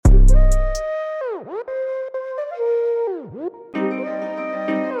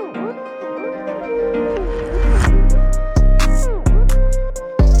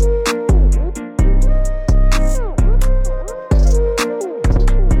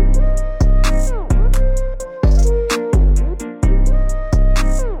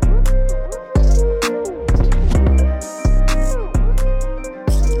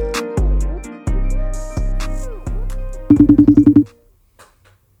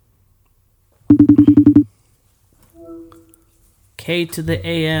K to the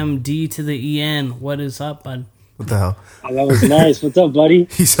AM, D to the EN. What is up, bud? What the hell? Oh, that was nice. What's up, buddy?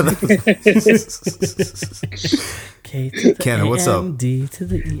 He said that. K to the Cannon, AM, what's up? D to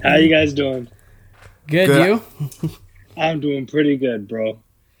the EN. How you guys doing? Good, Good. you? I'm doing pretty good, bro.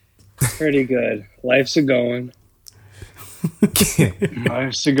 Pretty good. Life's a going.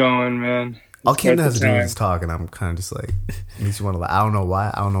 Life's a going, man. All Cam It's has to do time. is talk, and I'm kind of just like, makes you want to laugh. I don't know why.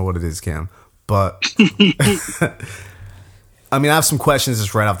 I don't know what it is, Cam. But, I mean, I have some questions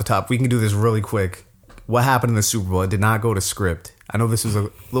just right off the top. We can do this really quick. What happened in the Super Bowl? It did not go to script. I know this was a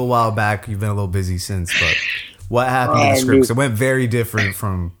little while back. You've been a little busy since, but what happened in the script? 'Cause it went very different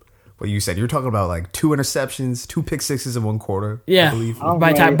from what you said. You were talking about like 2 interceptions, 2 pick sixes in one quarter, Yeah, I believe. both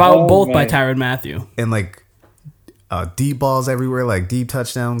by right. Tyrann Mathieu. And like deep balls everywhere, like deep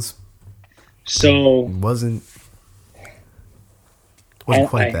touchdowns. So Wasn't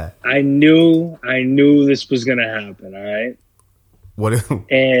quite that. I knew this was gonna happen. All right. What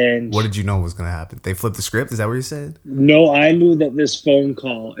And did you know was going to happen? They flipped the script? Is that what you said? no, I knew that this phone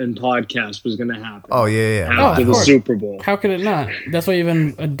call and podcast was gonna happen. Oh, yeah. After of the course. Super Bowl. How could it not? That's why you've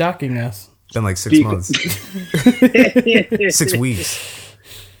been ducking us. It's been like 6 months. 6 weeks.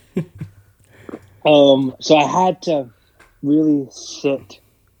 So I had to really sit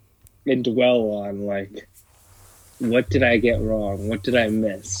and dwell on, like, what did I get wrong? What did I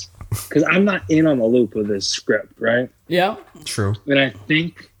miss? Because I'm not in on the loop of this script, right? Yeah. True. And I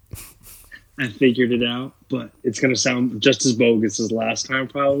think I figured it out, but it's going to sound just as bogus as last time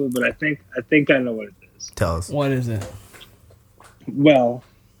probably, but I think I know what it is. Tell us. What is it? Well,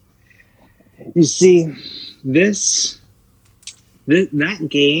 you see, that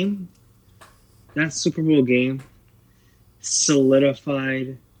game, that Super Bowl game,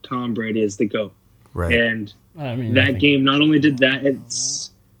 solidified Tom Brady as the GOAT. Right. And I mean, that game not only did that,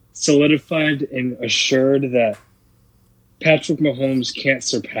 it's solidified and assured that Patrick Mahomes can't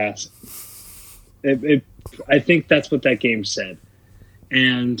surpass it. I think that's what that game said.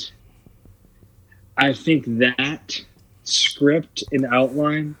 And I think that script and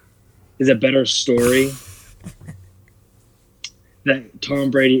outline is a better story that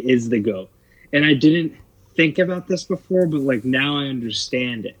Tom Brady is the GOAT. And I didn't think about this before, but like now I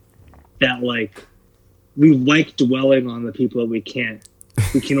understand it. That like we like dwelling on the people that we can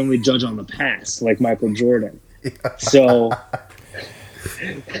only judge on the past, like Michael Jordan. So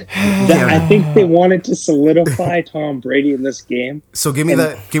I think they wanted to solidify Tom Brady in this game. So give me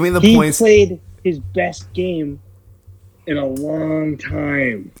the He points. played his best game in a long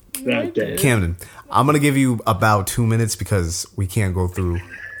time that day. Camden, I'm going to give you about 2 minutes because we can't go through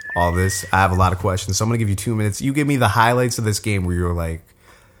all this. I have a lot of questions. So I'm going to give you 2 minutes. You give me the highlights of this game where you're like,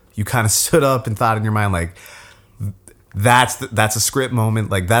 you kind of stood up and thought in your mind, like, that's a script moment.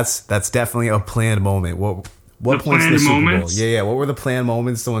 Like, that's definitely a planned moment. What points in the Super Bowl? Yeah. What were the planned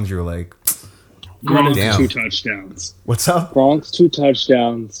moments? The ones you were like, Gronk's damn. 2 touchdowns. what's up? Gronk's 2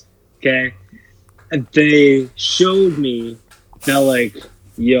 touchdowns. Okay. And they showed me that, like,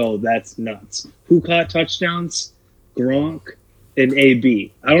 yo, that's nuts. Who caught touchdowns? Gronk and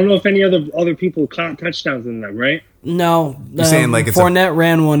AB. I don't know if any other people caught touchdowns in them, right? No. You're saying like it's Fournette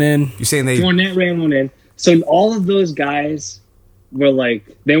ran one in. You're saying they Fournette ran one in. So all of those guys were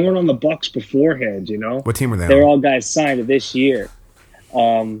like, they weren't on the Bucks beforehand, you know? what team were they They were on? all guys signed this year.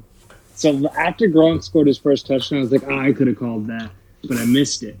 So after Gronk scored his first touchdown, I was like, I could have called that, but I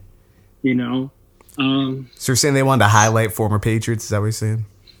missed it, you know? So you're saying they wanted to highlight former Patriots? Is that what you're saying?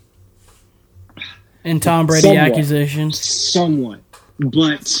 And Tom Brady Somewhat. accusations. Somewhat.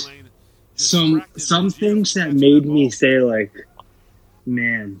 But some things that made me say, like,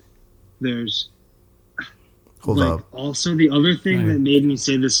 man, there's... Hold like, up. also, the other thing that made me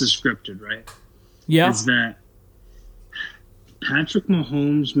say this is scripted, right? Yeah. Is that Patrick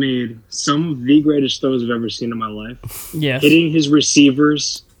Mahomes made some of the greatest throws I've ever seen in my life. Yes. Hitting his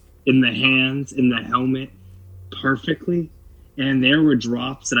receivers in the hands, in the helmet, perfectly. And there were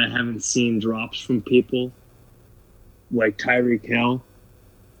drops that I haven't seen drops from people like Tyreek Hill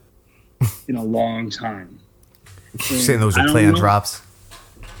in a long time. You're saying those I are don't planned know. drops?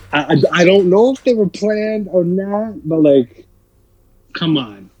 I don't know if they were planned or not, but like, come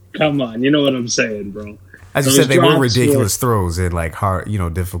on. You know what I'm saying, bro. As you Those said, they were drops ridiculous throws and like hard,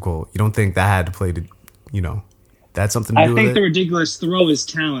 difficult. You don't think that had to play to, that had something to I do think with the it? ridiculous throw is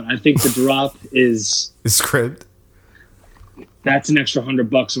talent. I think the drop is The script? that's an extra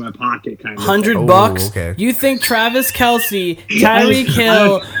 $100 in my pocket, kind of. $100? Okay. You think Travis Kelce, Tyreek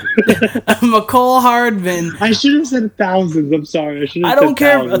Hill, McCole Hardman? I should have said thousands. I'm sorry. I don't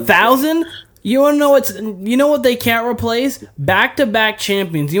care. 1,000? You want to know what they can't replace? Back-to-back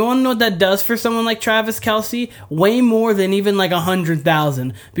champions. You want to know what that does for someone like Travis Kelce? Way more than even like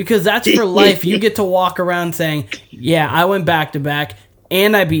 100,000, because that's for life. You get to walk around saying, "Yeah, I went back-to-back,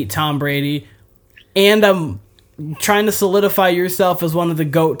 and I beat Tom Brady, and I'm trying to solidify yourself as one of the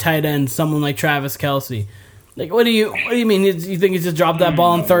GOAT tight ends, someone like Travis Kelce." Like, what do you mean? You think he just dropped that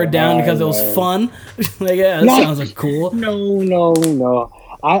ball on third down because it was fun? Like, yeah, that sounds like cool. No.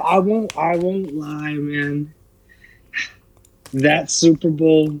 I won't lie, man. That Super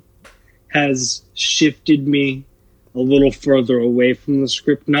Bowl has shifted me a little further away from the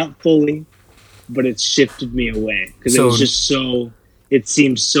script. Not fully, but it's shifted me away. Because it was just it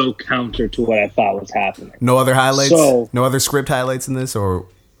seems so counter to what I thought was happening. No other highlights? No other script highlights in this? Or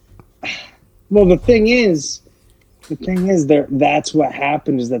well, the thing is that's what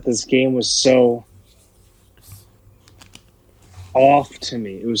happened, is that this game was so off to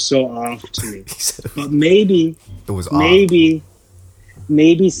me. It was so off to me. But maybe it was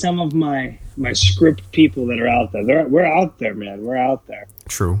maybe some of my script people that are out there, we're out there, man. We're out there.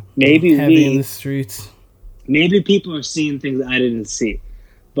 True. Maybe heavy in the streets. Maybe people are seeing things I didn't see,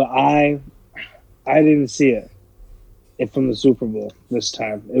 but I didn't see it from the Super Bowl this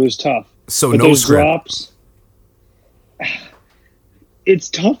time. It was tough. So but no those script. Drops. It's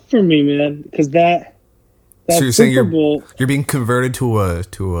tough for me, man, because that so you're Super saying Bowl, you're being converted to a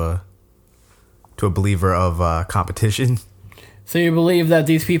believer of competition. So you believe that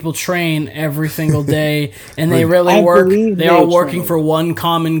these people train every single day and they really work. They're all working for one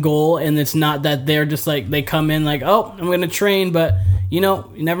common goal, and it's not that they're just like they come in like, oh, I'm going to train, but you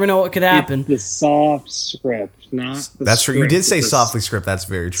never know what could happen. It's the soft script, not the That's true. You script. did say It's softly script. That's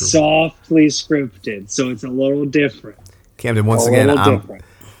very true. Softly scripted, so it's a little different. Camden, once again,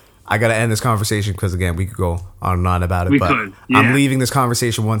 I got to end this conversation because, again, we could go on and on about it. I'm leaving this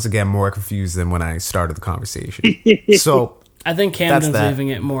conversation once again more confused than when I started the conversation. So I think Camden's leaving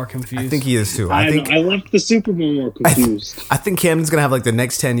it more confused. I think he is too. I left the Super Bowl more confused. I think Camden's going to have like the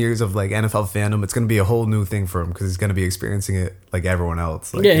next 10 years of like NFL fandom. It's going to be a whole new thing for him because he's going to be experiencing it like everyone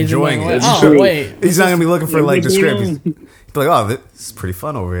else. Like, enjoying it. Wait. He's not going to be looking for like the script. He's be like, oh, this is pretty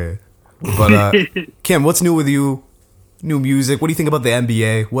fun over here. But Kim, what's new with you? New music. What do you think about the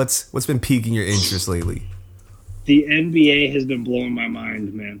NBA? What's been piquing your interest lately? The NBA has been blowing my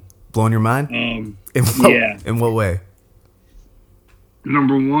mind, man. Blowing your mind? In what way?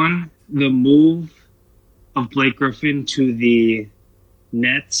 Number one, the move of Blake Griffin to the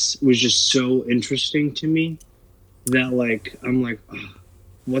Nets was just so interesting to me that like I'm like, oh,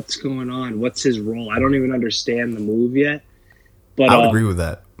 what's going on? What's his role? I don't even understand the move yet. But I would agree with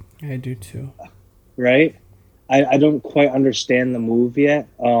that. I do too. Right? I don't quite understand the move yet.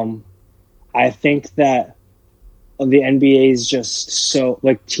 I think that the NBA is just so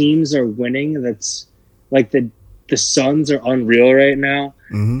like teams are winning. That's like the Suns are unreal right now.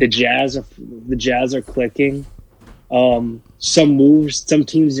 Mm-hmm. The Jazz are clicking. Some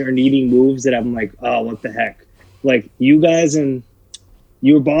teams are needing moves that I'm like, oh, what the heck? Like you guys and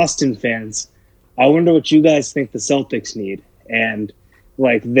you're Boston fans. I wonder what you guys think the Celtics need. And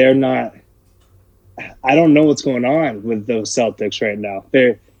like they're not. I don't know what's going on with those Celtics right now.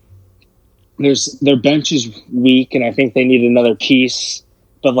 Their bench is weak, and I think they need another piece.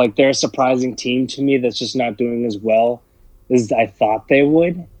 But like they're a surprising team to me that's just not doing as well as I thought they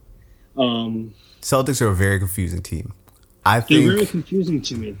would. Celtics are a very confusing team. They're very confusing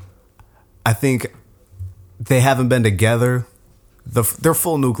to me. I think they haven't been together. Their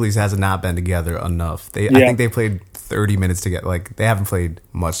full nucleus has not been together enough. I think they played 30 minutes together. Like they haven't played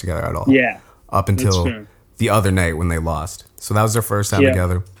much together at all. Yeah. Up until the other night when they lost. So that was their first time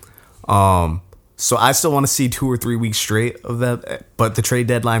together. So I still want to see 2 or 3 weeks straight of that. But the trade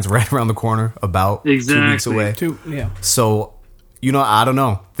deadline's right around the corner, about 2 weeks away. So, I don't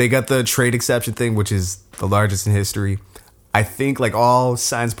know. They got the trade exception thing, which is the largest in history. I think like all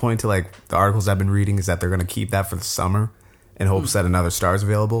signs point to like the articles I've been reading is that they're going to keep that for the summer in hopes that another star is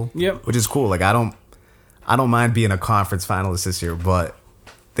available. Yep. Which is cool. Like I don't mind being a conference finalist this year, but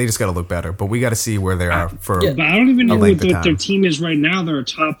they just got to look better. But we got to see where they are for. Yeah, but I don't even know what their team is right now. They're a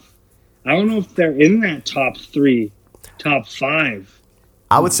top. I don't know if they're in that top 3, top 5.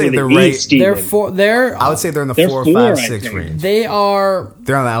 I would say they're right. I would say they're in the 4, 5, 6 range. They are.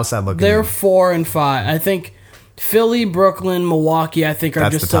 They're on the outside looking. They're 4 and 5. I think Philly, Brooklyn, Milwaukee. I think are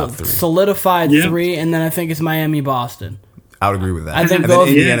just solidified 3, and then I think it's Miami, Boston. I would agree with that. I think and both-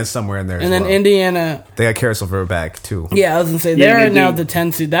 then Indiana's somewhere in there as And then well. Indiana, They got Carousel for back, too. yeah, I was gonna say Yeah, they're they now do. the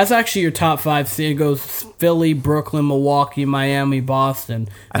 10 seed. That's actually your top 5 seed. It goes Philly, Brooklyn, Milwaukee, Miami, Boston.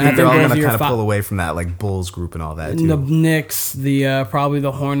 I think they're all those going are to your kind of fi- pull away from that like Bulls group and all that, The too. Knicks, the probably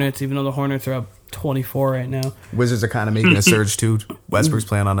the Hornets, even though the Hornets are up 24 right now. Wizards are kind of making a surge, too. Westbrook's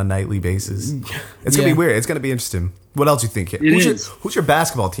playing on a nightly basis. It's going to Yeah. be weird. It's going to be interesting. What else you think? Who's your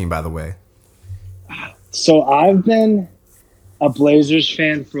basketball team, by the way? So I've been a Blazers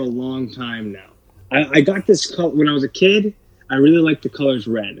fan for a long time now. I got this color when I was a kid. I really liked the colors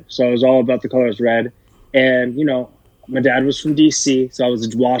red, so I was all about the colors red. And you know, my dad was from DC, so I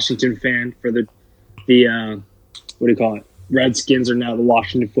was a Washington fan for the what do you call it? Redskins are now the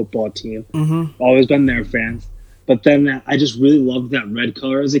Washington football team. Mm-hmm. Always been their fans. But then I just really loved that red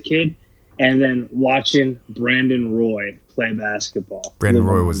color as a kid. And then watching Brandon Roy play basketball. Brandon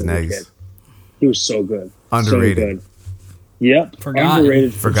Roy was as a nice. kid. He was so good. Underrated. So good. Yep. Forgotten.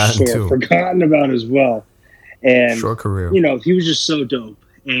 Underrated. For Forgotten, sure. too. Forgotten about as well. And, Short career. you know, he was just so dope.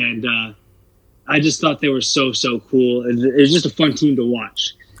 And I just thought they were so cool. It was just a fun team to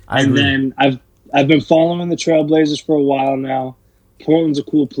watch. I And agree. then I've been following the Trailblazers for a while now. Portland's a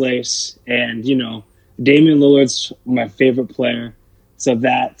cool place. And, you know, Damian Lillard's my favorite player. So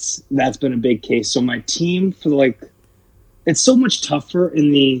that's been a big case. So my team for it's so much tougher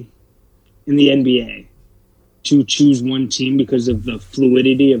in the NBA to choose one team because of the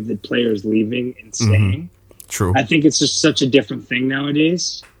fluidity of the players leaving and staying. True. I think it's just such a different thing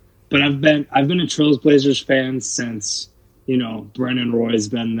nowadays. But I've been a Trailblazers fan since, you know, Brennan Roy's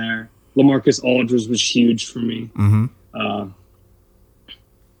been there. LaMarcus Aldridge was huge for me. Mm-hmm.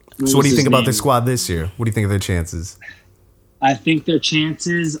 So what do you think about this this squad this year? What do you think of their chances? I think their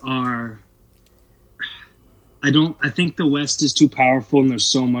chances are. I think the West is too powerful and there's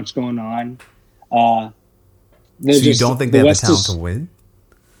so much going on. So you don't think they have the talent to win?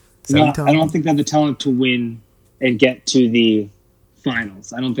 No, I don't think they have the talent to win and get to the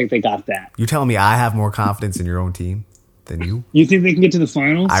finals. I don't think they got that. You're telling me I have more confidence in your own team than you? You think they can get to the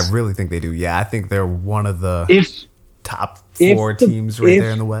finals? I really think they do. Yeah, I think they're one of the top if 4 the- teams right if-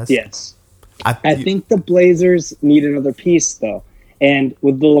 there in the West. Yes. I think the Blazers need another piece, though. And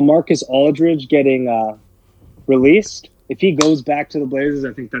with the LaMarcus Aldridge getting released, if he goes back to the Blazers,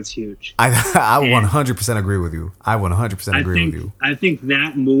 I think that's huge. I 100% agree with you. I 100% agree with you. I think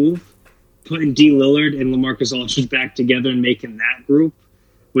that move, putting D. Lillard and LaMarcus Aldridge back together and making that group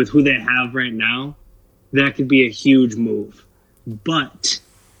with who they have right now, that could be a huge move. But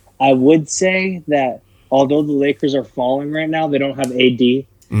I would say that although the Lakers are falling right now, they don't have AD.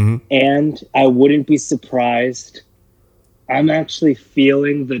 Mm-hmm. And I wouldn't be surprised. I'm actually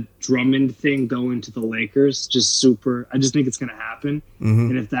feeling the Drummond thing going to the Lakers. I just think it's going to happen. Mm-hmm.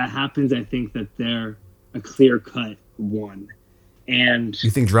 And if that happens, I think that they're a clear-cut one. And You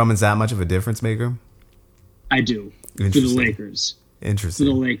think Drummond's that much of a difference maker? I do for the Interesting. Lakers. For the Interesting.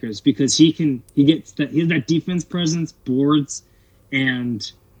 Lakers, because he has that defense presence, boards,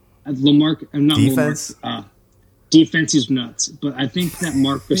 and Lamar. I'm not Defense? Lamar, defense is nuts, but I think that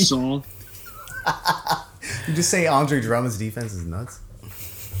Marc Gasol, You just say Andre Drummond's defense is nuts?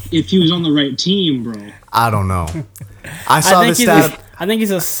 if he was on the right team, bro. I don't know. I saw this stat. I think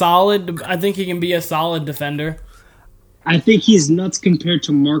he's a solid. I think he can be a solid defender. I think he's nuts compared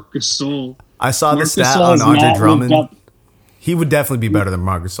to Marc Gasol. I saw the Marc stat Gasol on has Andre not lived Drummond. up- He would definitely be better than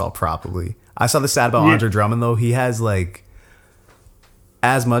Marc Gasol, probably. I saw the stat about Yeah. Andre Drummond, though. He has,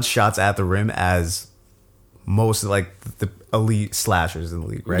 as much shots at the rim as most, the elite slashers in the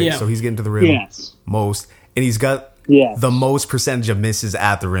league, right? Yeah. So he's getting to the rim Yes. most. And he's got Yes. the most percentage of misses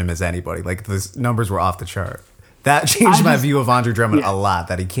at the rim as anybody. The numbers were off the chart. That changed my view of Andre Drummond a lot,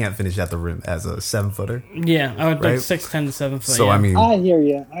 that he can't finish at the rim as a 7-footer. Yeah, I would Right. like 6'10" to 7 foot. So, yeah. I mean, I hear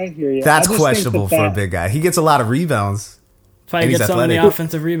you. that's I just questionable think for a big guy. He gets a lot of rebounds, if I and get he's so many athletic.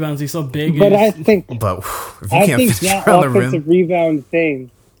 offensive rebounds, he's so big. But I and- think but if you can't finish that around the offensive rim, rebound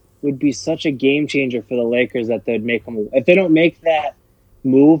thing would be such a game changer for the Lakers that they'd make them. If they don't make that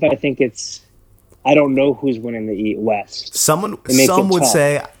move, I think it's. I don't know who's winning the West. some makes it would tough.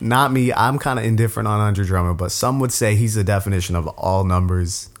 say, not me, I'm kind of indifferent on Andre Drummond, but some would say he's the definition of all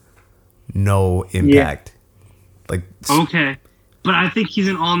numbers, no impact. Okay, but I think he's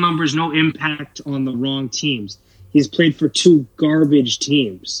in all numbers, no impact on the wrong teams. He's played for 2 garbage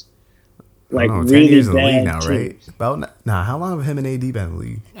teams. I don't know, 10 really years in the bad league now, right? teams. How long have him and AD been in the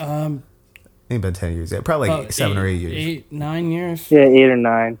league? Ain't been 10 years yet. Probably about 7 or 8 years. 9 years. Yeah, 8 or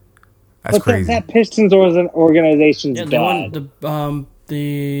 9. That's But crazy. that Pistons organization's Yeah, they won bad.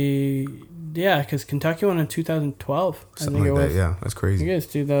 because Kentucky won in 2012. Something like that, yeah. That's I crazy. think it was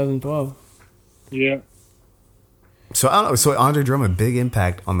 2012. Yeah. So I don't know. So Andre Drummond, big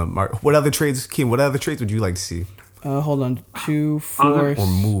impact on the market. What other trades, Keem? What other trades would you like to see? Hold on. 2, 4, or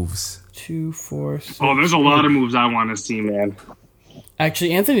moves? 2, 4, 6. Oh, there's a lot of moves I want to see, man.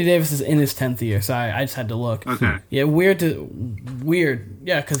 Actually, Anthony Davis is in his 10th year, so I just had to look. Okay. Yeah, weird.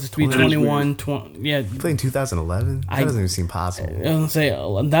 Yeah, because it's to be 21, 20. Yeah. He played in 2011? That doesn't even seem possible. I was going to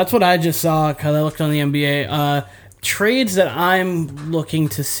say, that's what I just saw because I looked on the NBA. Trades that I'm looking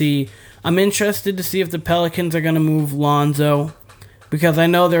to see. I'm interested to see if the Pelicans are going to move Lonzo. Because I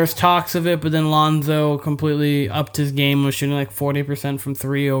know there's talks of it, but then Lonzo completely upped his game, was shooting like 40% from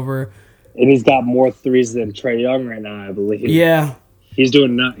 3 over. And he's got more threes than Trae Young right now, I believe. Yeah. He's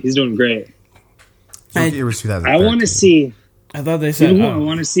doing great. It was 2013. I want to see. I thought they said. You know what I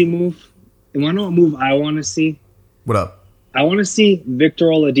want to see move? You want to know what move I want to see? What up? I want to see Victor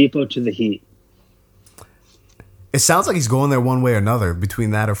Oladipo to the Heat. It sounds like he's going there one way or another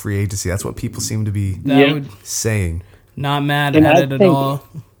between that or free agency. That's what people seem to be saying. Not mad at it at all.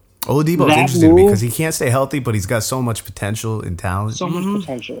 Oladipo's interesting because he can't stay healthy, but he's got so much potential and talent. So much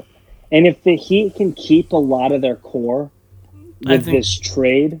potential. And if the Heat can keep a lot of their core with this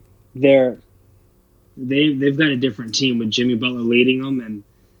trade, they've got a different team with Jimmy Butler leading them and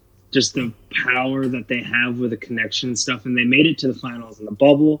just the power that they have with the connection and stuff. And they made it to the finals in the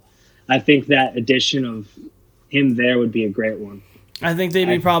bubble. I think that addition of him there would be a great one. I think they'd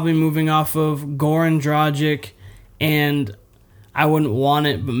be probably moving off of Goran Dragic and I wouldn't want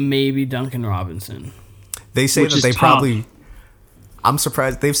it, but maybe Duncan Robinson. They say that they probably... I'm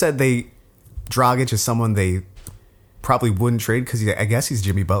surprised. They've said Dragic is someone they probably wouldn't trade because I guess he's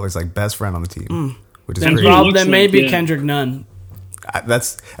Jimmy Butler's like best friend on the team, which is great. Then maybe Kendrick Nunn. That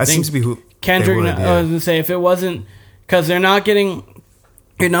seems to be who Kendrick Nunn. Yeah. I was gonna say if it wasn't because you're not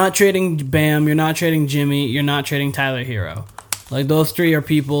trading Bam, you're not trading Jimmy, you're not trading Tyler Hero. Like those three are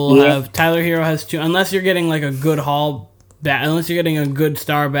people. Tyler Hero has 2. Unless you're getting like a good haul. Unless you're getting a good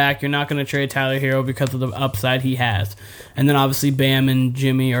star back, you're not going to trade Tyler Hero because of the upside he has. And then obviously Bam and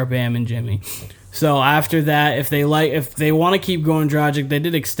Jimmy are Bam and Jimmy. So after that, if they want to keep going Dragic, they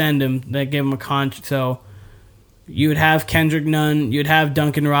did extend him. They gave him a contract. So you would have Kendrick Nunn, you'd have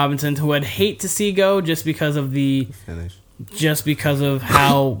Duncan Robinson, who I'd hate to see go just because of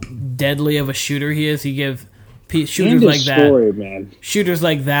how deadly of a shooter he is. He gives shooters like that. Shooters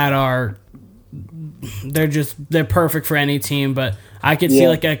like that are. They're perfect for any team, but I could see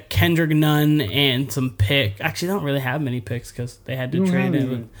like a Kendrick Nunn and some pick. Actually, they don't really have many picks because they had to trade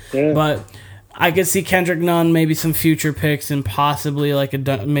him. But I could see Kendrick Nunn, maybe some future picks, and possibly like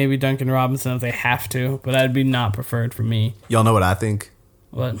maybe Duncan Robinson if they have to. But that'd be not preferred for me. Y'all know what I think?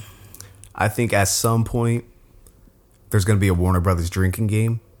 What? I think at some point there's going to be a Warner Brothers drinking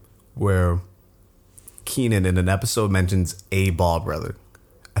game where Keenan in an episode mentions a Ball brother.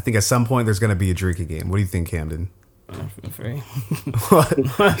 I think at some point there's going to be a drinking game. What do you think, Camden? What?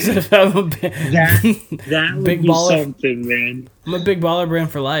 That would big be baller. Something, man. I'm a big baller brand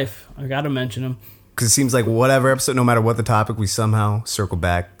for life. I got to mention him. Because it seems like whatever episode, no matter what the topic, we somehow circle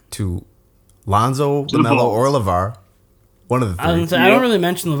back to Lonzo, LaMelo, or LeVar. One of the three. I don't really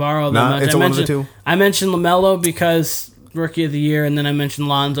mention LeVar all that much. It's one of the two. I mentioned LaMelo because Rookie of the Year, and then I mentioned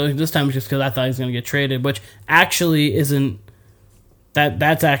Lonzo. This time just because I thought he was going to get traded, which actually isn't.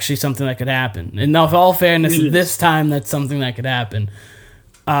 That's actually something that could happen. In all fairness, this time that's something that could happen.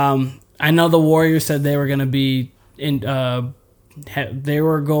 I know the Warriors said they were going to be they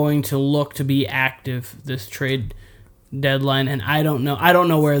were going to look to be active this trade deadline, and I don't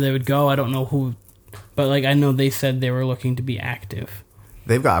know where they would go. I don't know who, but like I know they said they were looking to be active.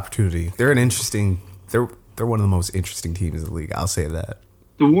 They've got opportunity. They're an interesting. They're one of the most interesting teams in the league. I'll say that.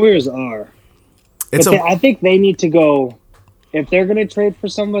 The Warriors are. I think they need to go. If they're going to trade for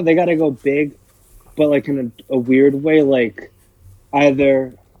someone, they got to go big, but like in a weird way, like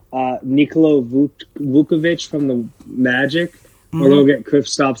either Nikola Vukovic from the Magic, or they'll get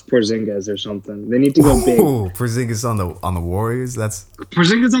Kristaps Porzingis or something. They need to go big. Porzingis on the Warriors.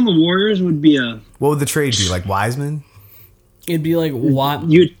 Porzingis on the Warriors would be a. What would the trade be? Like Wiseman? It'd be like what?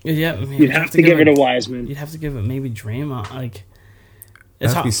 You'd have to give it to Wiseman. You'd have to give it maybe Draymond. Like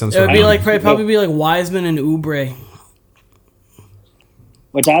it would be probably be like Wiseman and Oubre.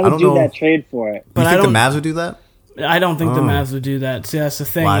 Which I would do that trade for it. But you think the Mavs would do that? I don't think the Mavs would do that. See, that's the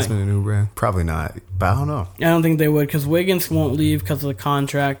thing. Wiseman and Oubre? Probably not. But I don't know. I don't think they would because Wiggins won't leave because of the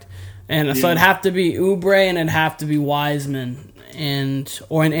contract. And so it'd have to be Oubre and it'd have to be Wiseman and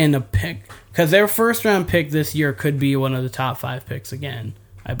a pick. Because their first round pick this year could be one of the top 5 picks again,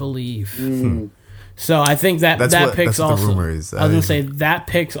 I believe. So I think that pick's also. The rumor is. I was going to say that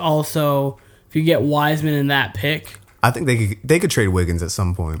pick's also. If you get Wiseman in that pick. I think they could trade Wiggins at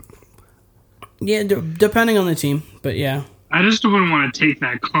some point. Yeah, depending on the team, but yeah. I just wouldn't want to take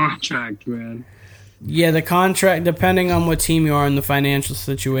that contract, man. Yeah, the contract, depending on what team you are and the financial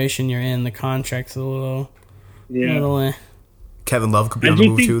situation you're in, the contract's a little... Kevin Love could be on the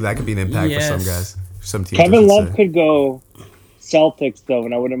move, too. That could be an impact for some guys. Some teams. Kevin Love could go Celtics, though,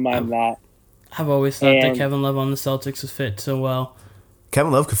 and I wouldn't mind that. I've always thought that Kevin Love on the Celtics would fit so well.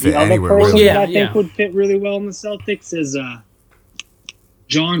 Kevin Love could fit anywhere. The other person that I think would fit really well in the Celtics is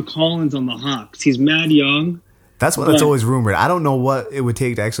John Collins on the Hawks. He's mad young. That's always rumored. I don't know what it would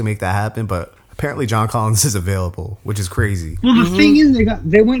take to actually make that happen, but apparently John Collins is available, which is crazy. Well, the thing is,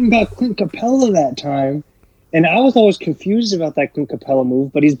 they went and got Clint Capella that time, and I was always confused about that Clint Capella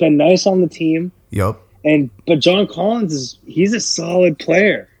move, but he's been nice on the team. Yep. But John Collins he's a solid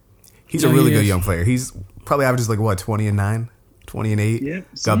player. He's a really good young player. He's probably averages 20 and 9, 20 and 8. Yeah,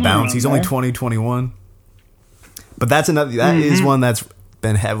 got bounced. He's only 20, 21. But that's another. That is one that's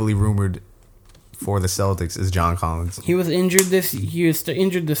been heavily rumored for the Celtics is John Collins. He was injured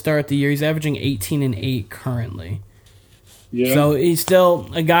injured to start the year. He's averaging 18 and 8 currently. Yeah. So he's still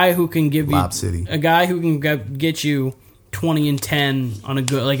a guy who can give Lob City. A guy who can get you 20 and 10 on a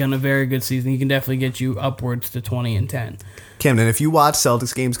very good season. He can definitely get you upwards to 20 and 10. Camden, if you watch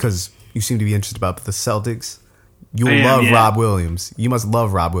Celtics games, because you seem to be interested about the Celtics, you'll love Rob Williams. You must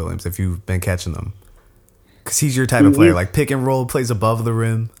love Rob Williams if you've been catching them. Because he's your type of player. Like pick and roll, plays above the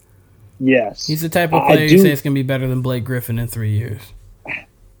rim. Yes. He's the type of player you say is going to be better than Blake Griffin in 3 years.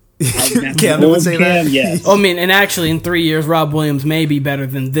 Camden would say that? Yes. I mean, and actually in 3 years, Rob Williams may be better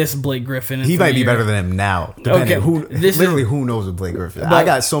than this Blake Griffin. He might be better than him now. Okay. Who knows with Blake Griffin? I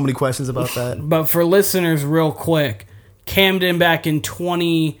got so many questions about that. But for listeners, real quick, Camden back in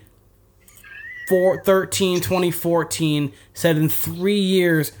 2014 said in 3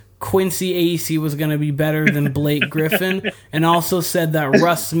 years Quincy Acey was going to be better than Blake Griffin, and also said that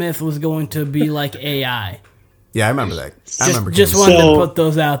Russ Smith was going to be like AI. Yeah, I remember that. Just wanted to put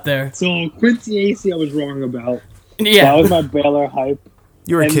those out there. So Quincy Acey I was wrong about. Yeah. That was my Baylor hype.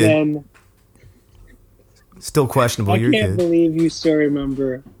 You were a kid. Then, still questionable. I can't believe you still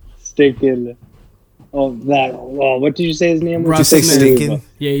remember stinking... what did you say his name was? Russ Smith.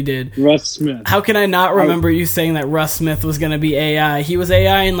 Yeah, he did. Russ Smith. How can I not remember you saying that Russ Smith was going to be AI? He was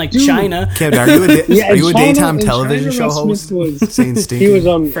AI in China. Camden, are you a daytime television show host? Saying stinking. He was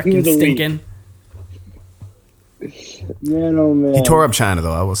freaking stinking. Man, oh man. He tore up China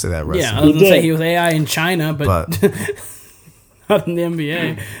though. I will say that. Russ I was going to say he was AI in China, but not in the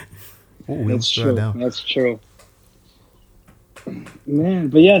NBA. That's true. That's true. Man,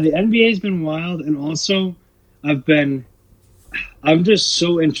 but yeah, the NBA's been wild, and also I'm just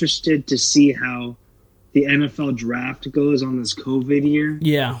so interested to see how the NFL draft goes on this COVID year.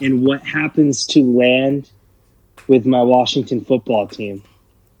 Yeah. And what happens to land with my Washington football team.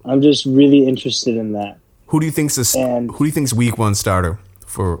 I'm just really interested in that. Who do you think's week one starter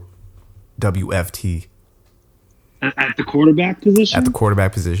for WFT? At the quarterback position? At the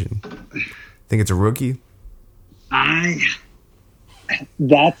quarterback position. Think it's a rookie?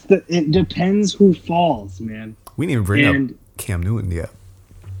 It depends who falls, man. We didn't even bring up Cam Newton yet.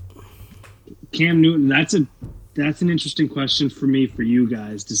 Cam Newton, that's an interesting question for you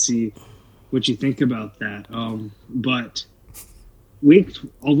guys to see what you think about that. But we'll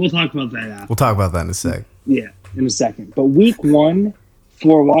talk about that after. We'll talk about that in a sec. Yeah, in a second. But week one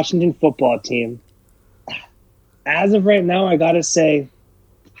for Washington football team, as of right now, I gotta say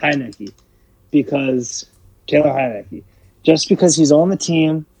Heineke, because Taylor Heineke. Just because he's on the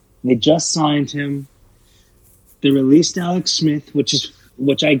team, they just signed him. They released Alex Smith, which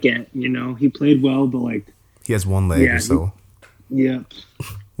I get. He played well, but he has one leg or so. Yeah,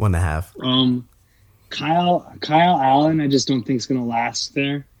 1.5. Kyle Allen, I just don't think is going to last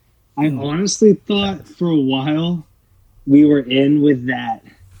there. I honestly thought for a while we were in with that.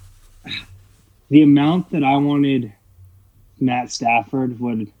 The amount that I wanted Matt Stafford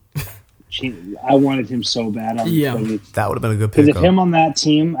would. I wanted him so bad. That would have been a good pick. Because if him on that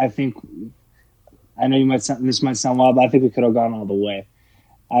team, I know this might sound wild, but I think we could have gone all the way.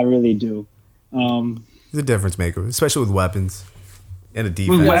 I really do. He's a difference maker, especially with weapons and a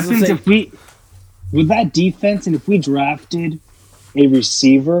defense. With weapons, with that defense, and if we drafted a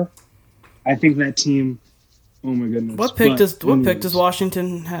receiver, I think that team. Oh my goodness! What pick does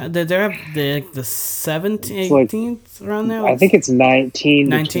Washington have? Did they have the 17th, 18th around there? I think it's 19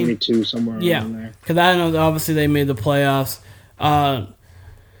 to 22, somewhere around there. Because I know obviously they made the playoffs.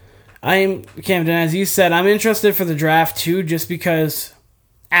 Camden, as you said, I'm interested for the draft too, just because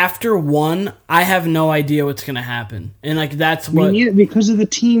after one, I have no idea what's going to happen. And, like, that's what... because of the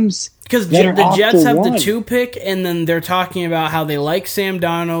teams... Because the Jets have the 2 pick, and then they're talking about how they like Sam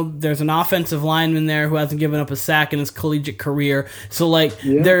Darnold. There's an offensive lineman there who hasn't given up a sack in his collegiate career. So, like,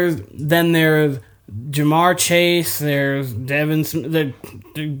 there's Jamar Chase, there's Devin Smith,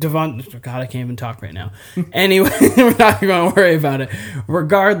 Devon... God, I can't even talk right now. Anyway, we're not going to worry about it.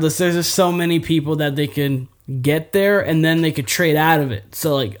 Regardless, there's just so many people that they can get there, and then they could trade out of it.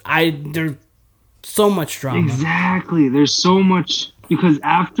 So, like, there's so much drama. Exactly. There's so much... Because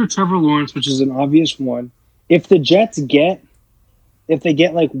after Trevor Lawrence, which is an obvious one, if the Jets get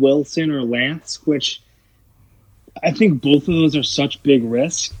like Wilson or Lance, which I think both of those are such big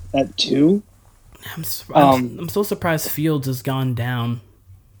risks at 2. I'm so surprised Fields has gone down.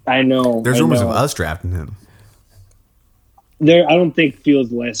 I know. There's rumors of us drafting him. I don't think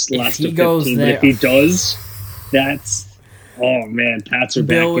Fields lasts to 15, but if he does, that's... Oh, man, Pats are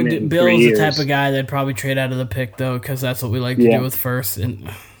back in it in 3 Bill's years. the type of guy that'd probably trade out of the pick, though, because that's what we like to do with first. And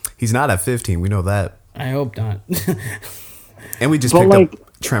he's not at 15. We know that. I hope not. And we just picked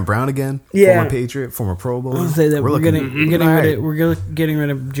up Trent Brown again. Yeah. Former Patriot, former Pro Bowler. I'll say that we're getting rid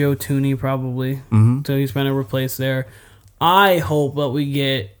of Joe Tooney, probably. Mm-hmm. So he's going to replace there. I hope what we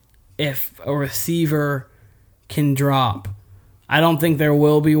get if a receiver can drop. I don't think there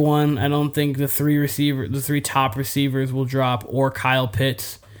will be one. I don't think the 3 top receivers will drop, or Kyle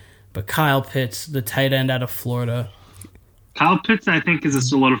Pitts. But Kyle Pitts, the tight end out of Florida. Kyle Pitts, I think, is a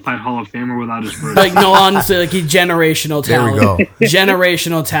solidified Hall of Famer without his first. Like, no, honestly, like, he's generational talent. There we go.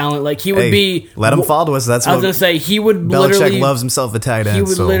 Generational talent. Like, he would be... Let him fall to us. That's I was going to say, he would Belichick literally... loves himself a tight end. He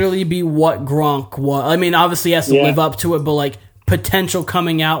would literally be what Gronk was. I mean, obviously he has to live up to it, but, like, potential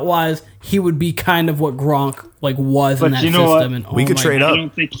coming out wise, he would be kind of what Gronk was in that system. And we could trade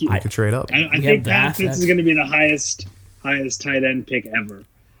up. We could trade up. I think Pat Pitts is going to be the highest tight end pick ever.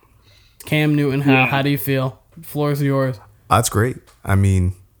 Cam Newton, how do you feel? The floor is yours. That's great. I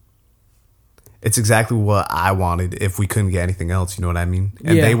mean, it's exactly what I wanted if we couldn't get anything else. You know what I mean?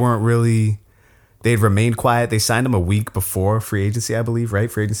 And they weren't really... They'd remained quiet. They signed him a week before free agency, I believe, right?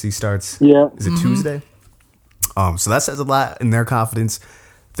 Free agency starts... Yeah. Is it Tuesday? So that says a lot in their confidence.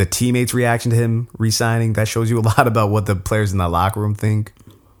 The teammates' reaction to him re-signing, that shows you a lot about what the players in that locker room think.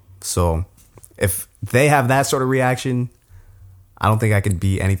 So if they have that sort of reaction, I don't think I could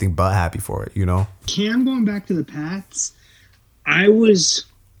be anything but happy for it, you know? Cam going back to the Pats, I was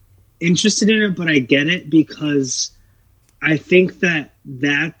interested in it, but I get it because I think that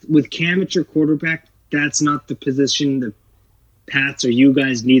with Cam at your quarterback, that's not the position the Pats or you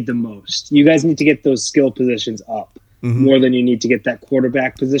guys need the most. You guys need to get those skill positions up more than you need to get that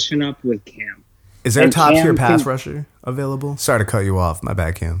quarterback position up with Cam. Is there a top-tier pass rusher available? Sorry to cut you off. My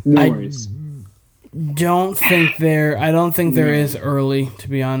bad, Cam. No worries. I don't think there is early, to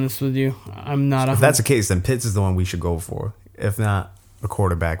be honest with you. I'm not. If that's the case, then Pitts is the one we should go for. If not, a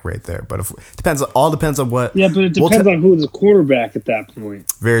quarterback right there. But depends on what. Yeah, but it depends on who's the quarterback at that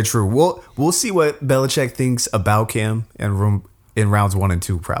point. Very true. We'll see what Belichick thinks about Cam in rounds 1 and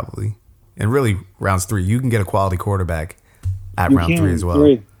 2 probably, and really rounds 3. You can get a quality quarterback at round 3 as well.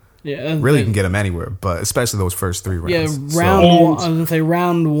 3. Yeah, really, you can get them anywhere, but especially those first 3 rounds. Yeah, I was gonna say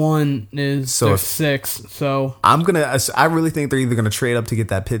round 1 is 6. So I really think they're either gonna trade up to get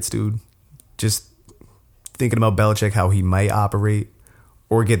that Pitts dude, just thinking about Belichick how he might operate,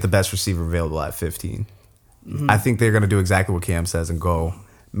 or get the best receiver available at 15. Mm-hmm. I think they're gonna do exactly what Cam says and go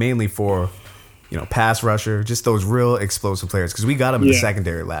mainly for, pass rusher, just those real explosive players, because we got them in the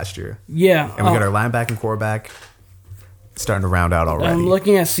secondary last year. Yeah, and we got our linebacker and quarterback starting to round out already. I'm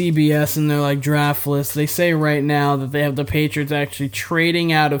looking at CBS and they're draft list. They say right now that they have the Patriots actually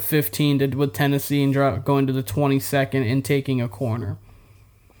trading out of 15 with Tennessee and going to the 22nd and taking a corner.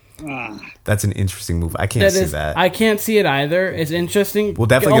 That's an interesting move. I can't see that. I can't see it either. It's interesting. We'll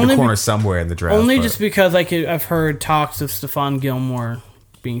definitely get a corner somewhere in the draft. Only just because I've heard talks of Stephon Gilmore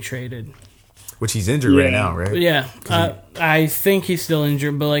being traded. Which he's injured right now, right? Yeah. I think he's still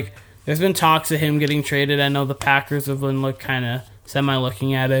injured, but there's been talks of him getting traded. I know the Packers have been kind of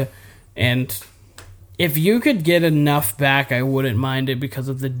semi-looking at it. And if you could get enough back, I wouldn't mind it because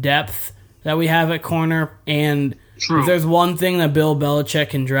of the depth that we have at corner. And if there's one thing that Bill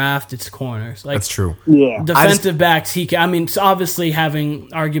Belichick can draft, it's corners. That's true. Yeah. Defensive backs, obviously having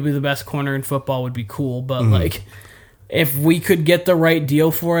arguably the best corner in football would be cool. But, if we could get the right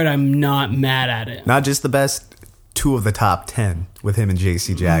deal for it, I'm not mad at it. Not just the best, 2 of the top 10 with him and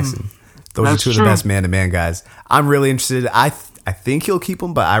J.C. Jackson. Those are 2 of the best man-to-man guys. I'm really interested. I think he'll keep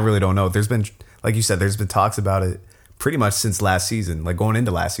them, but I really don't know. There's been, like you said, there's been talks about it pretty much since last season. Going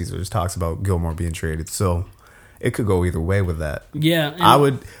into last season, there's talks about Gilmore being traded. So it could go either way with that. Yeah. I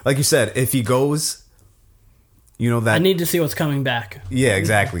would, like you said, if he goes, that I need to see what's coming back. Yeah,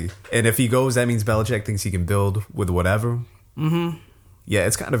 exactly. And if he goes, that means Belichick thinks he can build with whatever. Mm-hmm. Yeah,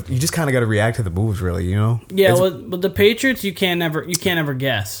 it's you just kind of got to react to the moves, really. Yeah, with the Patriots, you can't ever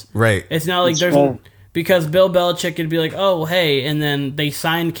guess. Right. It's not like because Bill Belichick could be like, oh, hey, and then they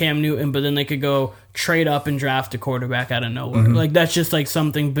signed Cam Newton, but then they could go trade up and draft a quarterback out of nowhere. Mm-hmm. Like, that's just like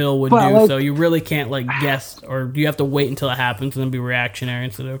something Bill would do. So you really can't guess, or you have to wait until it happens and then be reactionary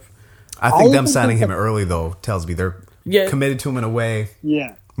instead of. I think them signing him early though tells me they're committed to him in a way.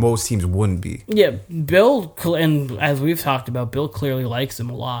 Yeah. Most teams wouldn't be. Yeah, Bill, and as we've talked about, Bill clearly likes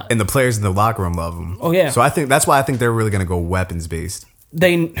him a lot, and the players in the locker room love him. Oh yeah. So that's why I think they're really going to go weapons based.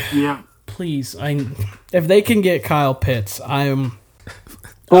 Please, if they can get Kyle Pitts, I am.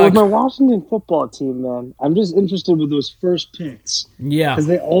 But with my Washington football team, man, I'm just interested with those first picks. Yeah. Because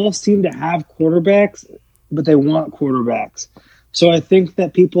they all seem to have quarterbacks, but they want quarterbacks. So I think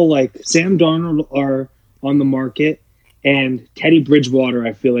that people like Sam Darnold are on the market, and Teddy Bridgewater,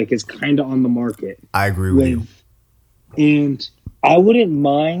 I feel like, is kind of on the market. I agree with you. And I wouldn't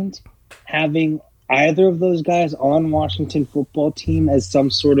mind having either of those guys on Washington football team as some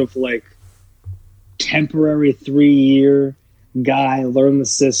sort of temporary 3-year guy, learn the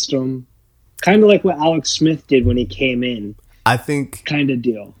system, kind of like what Alex Smith did when he came in. I think kind of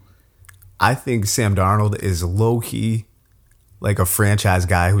deal. I think Sam Darnold is low key like a franchise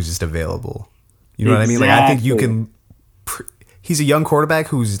guy who's just available. You know what I mean? Like I think you can. He's a young quarterback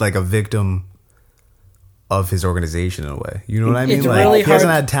who's like a victim of his organization in a way. You know what I mean? It's like really he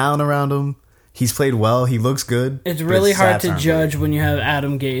hasn't had talent around him. He's played well. He looks good. It's really hard to judge when you have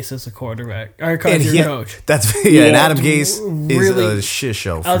Adam Gase as a quarterback or as your coach. That's and Adam Gase is a shit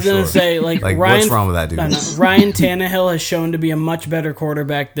show. I was gonna say like Ryan, what's wrong with that dude? Ryan Tannehill has shown to be a much better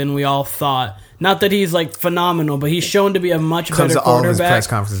quarterback than we all thought. Not that he's phenomenal, but he's shown to be a much better quarterback. All of his press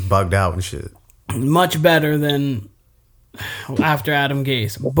conferences bugged out and shit. Much better than after Adam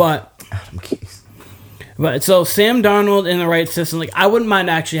Gase, But so Sam Darnold in the right system, I wouldn't mind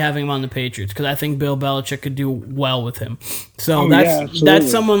actually having him on the Patriots because I think Bill Belichick could do well with him. So that's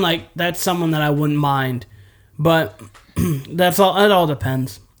someone that I wouldn't mind. But it all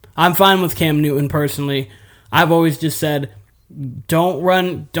depends. I'm fine with Cam Newton personally. I've always just said don't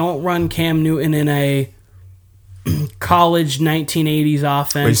run Cam Newton in a college 1980s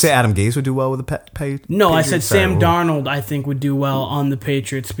offense. Wait, you say Adam Gase would do well with the Patriots? No, I said Sam Darnold I think would do well on the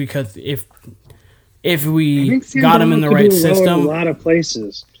Patriots because if we got him in the right system. A lot of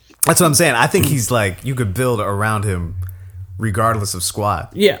places. That's what I'm saying. I think he's you could build around him regardless of squad.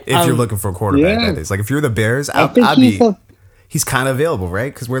 Yeah. If you're looking for a quarterback, that is. If you're the Bears, he's kind of available,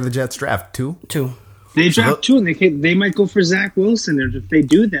 right? Because where the Jets draft? Two. They draft 2, and they might go for Zach Wilson. And if they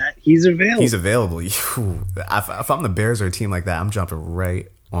do that, he's available. He's available. If I'm the Bears or a team like that, I'm jumping right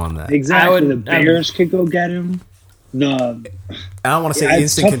on that. Exactly. The Bears could go get him. I don't want to say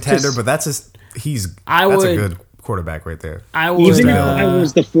instant contender, but that's a good quarterback right there. Even if I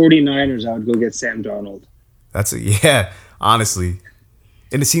was the 49ers, I would go get Sam Darnold. Honestly.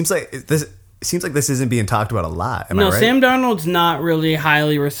 And it seems like this isn't being talked about a lot. Am I right? Sam Darnold's not really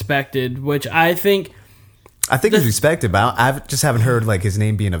highly respected, which I think he's respected, but I just haven't heard his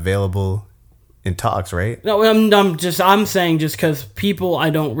name being available in talks, right? No, I'm saying just because people I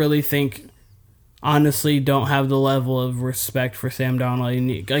don't really think honestly don't have the level of respect for Sam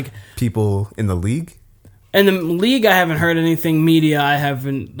Darnold. People in the league? In the league, I haven't heard anything. Media, I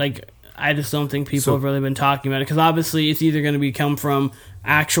haven't, I just don't think people have really been talking about it. Because obviously, it's either going to come from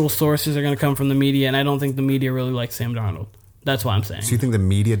actual sources or going to come from the media, and I don't think the media really likes Sam Darnold. That's what I'm saying. So you think the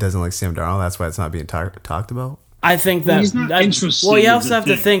media doesn't like Sam Darnold? That's why it's not being talked about? I think that he's not interested. Well, you also have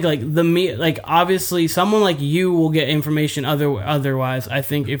to think obviously someone like you will get information otherwise. I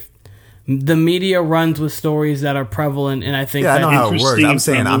think if the media runs with stories that are prevalent, and I think I know how it works. I'm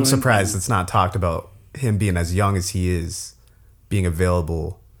saying I'm surprised it's not talked about him being as young as he is, being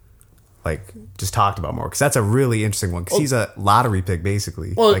available. Just talked about more because that's a really interesting one because he's a lottery pick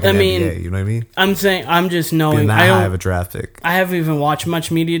basically. Well, I mean, NBA, you know what I mean? I'm saying I'm just knowing being that high of a draft pick. I haven't even watched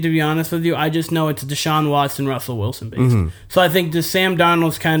much media to be honest with you. I just know it's Deshaun Watson, Russell Wilson based. Mm-hmm. So I think just Sam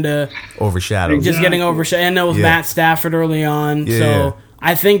Darnold's kind of overshadowed, just getting overshadowed. And it was Matt Stafford early on, so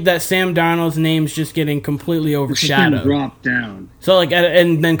I think that Sam Darnold's name's just getting completely overshadowed. Dropped down. So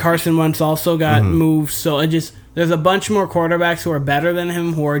and then Carson Wentz also got moved. So there's a bunch more quarterbacks who are better than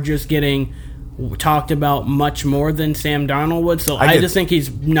him who are just getting talked about much more than Sam Darnold would. So I just think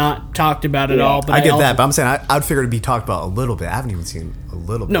he's not talked about at all. But I get that, but I'm saying I'd figure it'd be talked about a little bit. I haven't even seen a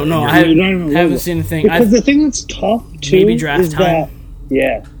little bit. No, I haven't seen anything. Because the thing that's talked to maybe draft is time.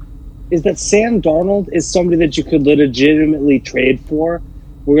 is that Sam Darnold is somebody that you could legitimately trade for,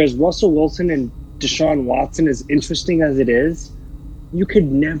 whereas Russell Wilson and Deshaun Watson, as interesting as it is, you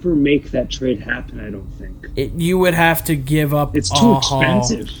could never make that trade happen, I don't think. You would have to give up. It's too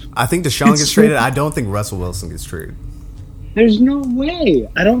expensive. I think Deshaun gets traded. I don't think Russell Wilson gets traded. There's no way.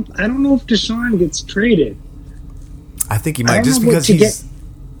 I don't know if Deshaun gets traded. I think he might, just because he's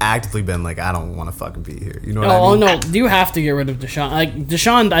actively been like, I don't want to fucking be here. You know what I mean? Oh, no. You have to get rid of Deshaun. Like,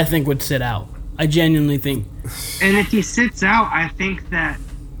 Deshaun, I think, would sit out. I genuinely think. And if he sits out, I think that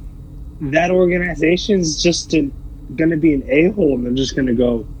organization's just going to be an a-hole, and they're just going to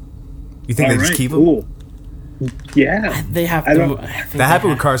go, you think they just keep him? Cool. Yeah. They have to. That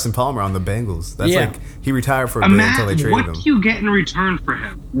happened with Carson Palmer on the Bengals. That's like, he retired for a bit until they traded him. What do you get in return for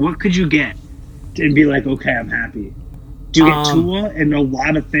him? What could you get? And be like, okay, I'm happy. Do you get Tua and a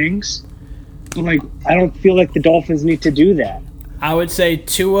lot of things? But like, I don't feel like the Dolphins need to do that. I would say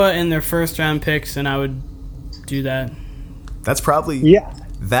Tua in their first round picks, and I would do that. That's probably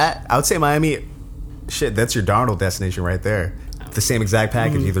that. I would say Miami. Shit, that's your Darnold destination right there. The same exact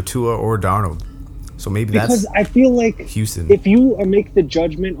package, either Tua or Darnold. So maybe because I feel like Houston. If you make the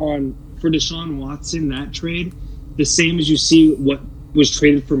judgment for Deshaun Watson, that trade, the same as you see what was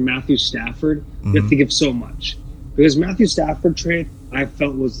traded for Matthew Stafford, you have to give so much. Because Matthew Stafford trade, I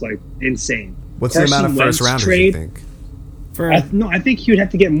felt was like insane. What's the amount of first rounders you think? I think he would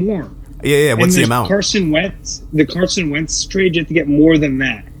have to get more. Yeah. What's the amount? The Carson Wentz trade, you have to get more than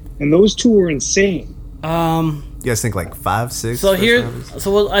that. And those two were insane. You guys think like 5, 6? So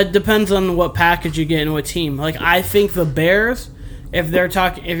it depends on what package you get and what team. Like, I think the Bears, if you're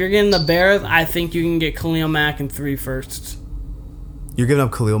getting the Bears, I think you can get Khalil Mack and 3 firsts. You're giving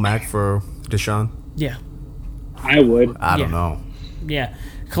up Khalil Mack for Deshaun? Yeah. I would. I don't know. Yeah.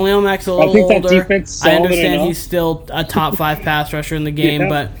 Khalil Mack's a little older. I understand enough. He's still a top 5 pass rusher in the game,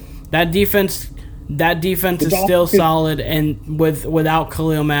 but that defense is still solid, and without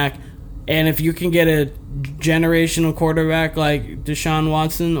Khalil Mack. And if you can get a generational quarterback like Deshaun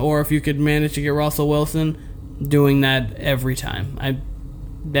Watson, or if you could manage to get Russell Wilson, doing that every time.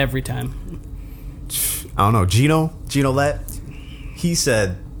 Every time. I don't know. Gino Lett, he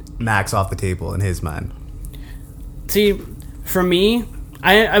said Max off the table in his mind. See, for me,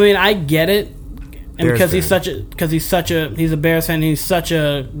 I mean I get it, and because he's a Bears fan, he's such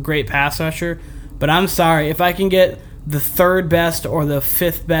a great pass rusher. But I'm sorry, if I can get the 3rd best or the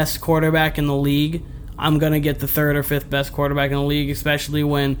 5th best quarterback in the league, I'm going to get the 3rd or 5th best quarterback in the league, especially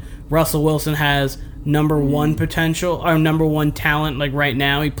when Russell Wilson has number 1 potential or number 1 talent. Like right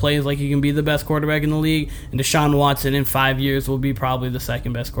now, he plays like he can be the best quarterback in the league, and Deshaun Watson in 5 years will be probably the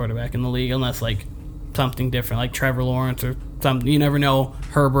 2nd best quarterback in the league, unless like something different, like Trevor Lawrence or something. You never know.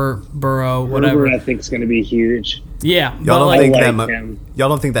 Herbert, Burrow, whatever. Herbert, I think, is going to be huge. Yeah, y'all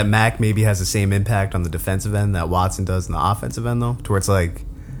don't think that Mac maybe has the same impact on the defensive end that Watson does in the offensive end, though, to where it's like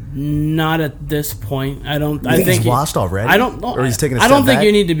not at this point. I don't. I think he's washed already. I don't know. Or he's taking a I step don't think back?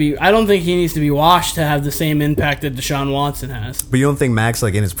 you need to be. I don't think he needs to be washed to have the same impact that Deshaun Watson has. But you don't think Mac's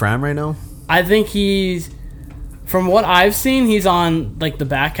like in his prime right now? I think he's, from what I've seen, he's on like the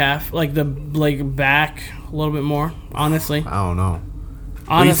back half, back a little bit more. Honestly, I don't know.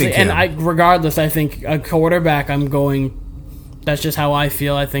 Honestly, regardless, I think a quarterback. That's just how I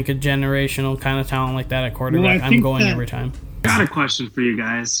feel. I think a generational kind of talent like that at quarterback, I'm going every time. Got a question for you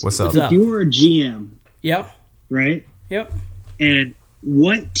guys. What's up? If you were a GM, Yep. right? Yep. And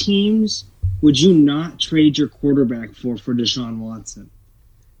what teams would you not trade your quarterback for Deshaun Watson?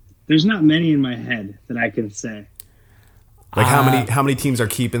 There's not many in my head that I can say. Like how many teams are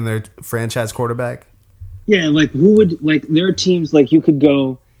keeping their franchise quarterback? Yeah, like who would, like there are teams like you could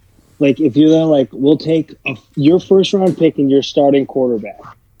go, like if you're there, like we'll take your 1st round pick and your starting quarterback.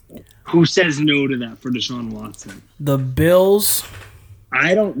 Who says no to that for Deshaun Watson? The Bills.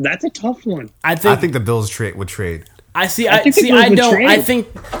 That's a tough one. I think the Bills would trade. I think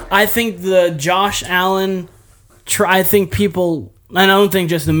the Josh Allen. I think people, and I don't think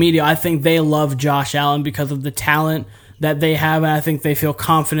just the media. I think they love Josh Allen because of the talent that they have, and I think they feel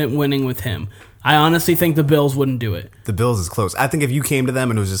confident winning with him. I honestly think the Bills wouldn't do it. The Bills is close. I think if you came to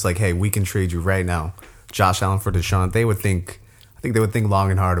them and it was just like, "Hey, we can trade you right now, Josh Allen for Deshaun," they would think. I think they would think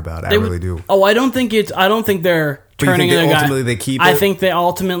long and hard about it. I really do. Oh, I don't think they're turning their guy. Ultimately, they keep. I think they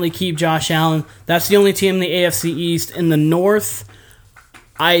ultimately keep Josh Allen. That's the only team in the AFC East. In the North,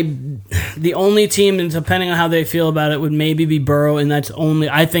 the only team, and depending on how they feel about it, would maybe be Burrow, and that's only.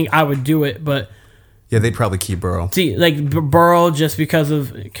 I think I would do it, but. Yeah, they'd probably keep Burrow. See, like Burrow, just because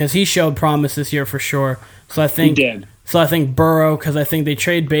he showed promise this year for sure. So I think he did. So I think Burrow, because I think they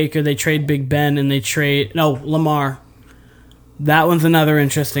trade Baker, they trade Big Ben, and they trade Lamar. That one's another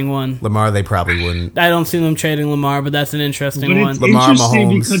interesting one. Lamar, they probably wouldn't. I don't see them trading Lamar, but that's an interesting But one. it's Lamar, interesting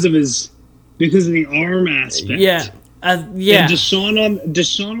Mahomes. because of the arm aspect. Yeah. And Yeah.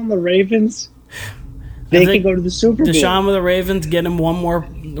 Deshaun on the Ravens, they could go to the Super Bowl. Deshaun with the Ravens, get him one more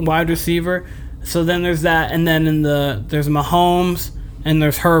wide receiver. So then there's that, and then there's Mahomes and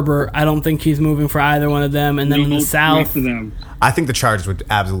there's Herbert. I don't think he's moving for either one of them. And then in the South, for them. I think the Chargers would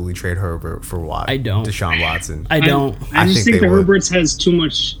absolutely trade Herbert for I don't. Deshaun Watson. I don't. I just think they that would. Herbert's has too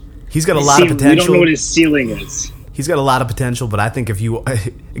much. He's got a lot of We potential. don't know what his ceiling is. He's got a lot of potential, but I think if you,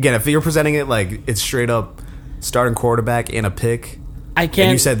 again, if you're presenting it like it's straight up starting quarterback and a pick, I and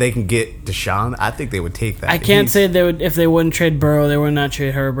can't. you said they can get Deshaun, I think they would take that. I can't say they would if they wouldn't trade Burrow. They would not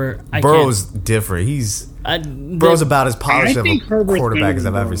trade Herbert. Burrow's different. Burrow's about as polished I of think a Herbert's quarterback better as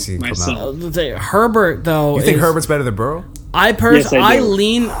than I've ever Burrow, seen come myself. out. Herbert though. You think Herbert's better than Burrow? I Yes, I do.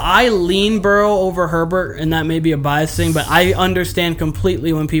 lean Burrow over Herbert, and that may be a bias thing, but I understand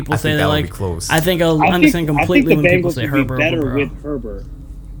completely when people say think they that would like. be close. I think I'll understand completely when people say would be Herbert over better Burrow. with Herbert.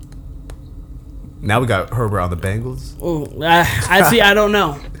 Now we got Herbert on the Bengals. Oh, I see. I don't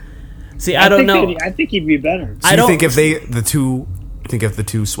know. See, I don't know. I think he'd be better. So you think if the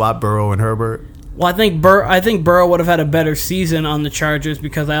two swap Burrow and Herbert? Well, I think Burrow would have had a better season on the Chargers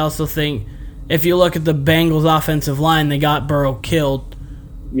because I also think if you look at the Bengals offensive line, they got Burrow killed.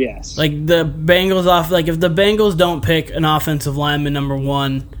 Yes. Like the Bengals if the Bengals don't pick an offensive lineman number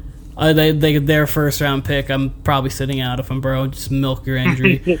one, their first round pick, I'm probably sitting out if I'm Burrow. Just milk your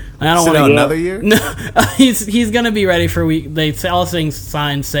injury. And I don't Sit want out to another year? No, he's gonna be ready for week. All things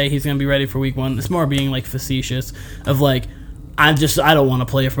signs say he's gonna be ready for week one. It's more being like facetious of like I don't want to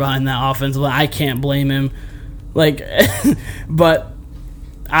play behind that offense. I can't blame him. Like, but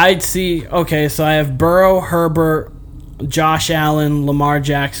I'd see. Okay, so I have Burrow, Herbert, Josh Allen, Lamar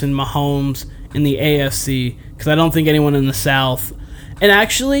Jackson, Mahomes in the AFC because I don't think anyone in the South. And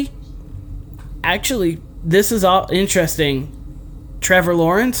actually, this is all interesting. Trevor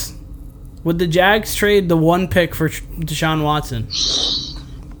Lawrence, would the Jags trade the one pick for Deshaun Watson?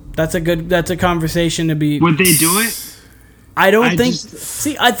 That's a conversation to be. Would they do it? I think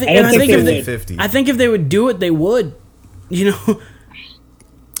if they would do it, they would. You know.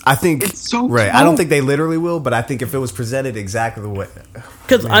 I think It's so right. close. I don't think they literally will, but I think if it was presented exactly the way,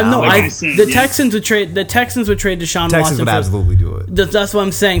 Because said, Texans would trade Deshaun Texans Watson. would absolutely do it. That's what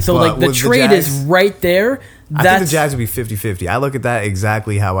I'm saying. So But like the with the trade Jags- is right there. I think the Jags would be 50-50. I look at that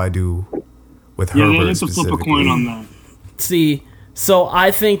exactly how I do with Yeah, Herbert let's flip a specifically. coin on that. See, so I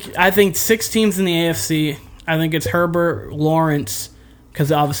think 6 teams in the AFC. I think it's Herbert, Lawrence,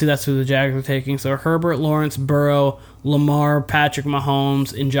 because obviously that's who the Jags are taking. So Herbert, Lawrence, Burrow, Lamar, Patrick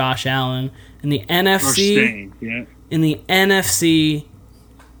Mahomes, and Josh Allen. In the Or NFC, staying, yeah.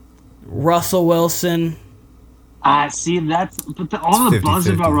 Russell Wilson. See, all the buzz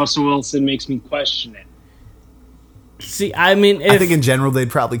 50-50. about Russell Wilson makes me question it. See, I mean, I think in general they'd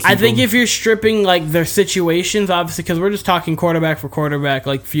probably keep I think him. if you're stripping like their situations, obviously, because we're just talking quarterback for quarterback,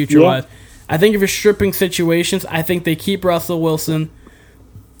 like future wise. I think if you're stripping situations, I think they keep Russell Wilson.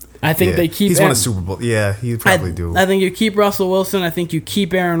 I think they keep. He's won a Super Bowl. Yeah, he'd probably do. I think you keep Russell Wilson. I think you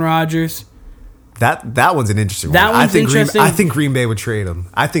keep Aaron Rodgers. That one's an interesting That one. one's interesting. I think Green Bay would trade him.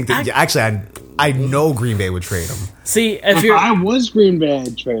 I think that I know Green Bay would trade him. See, If I was Green Bay,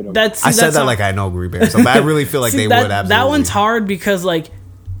 I'd trade him. I said that like I know Green Bay, so but I really feel like they would absolutely. That one's hard because like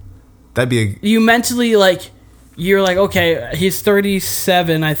that'd be you mentally like you're like okay, he's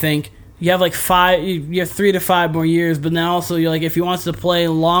 37, I think. You have like 3 to 5 more years, but then also you're like if he wants to play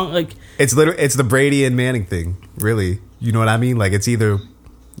long, like it's the Brady and Manning thing, really. You know what I mean? Like it's either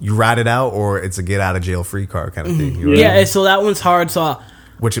you ride it out or it's a get out of jail free card kind of thing. You know what I mean? So that one's hard. So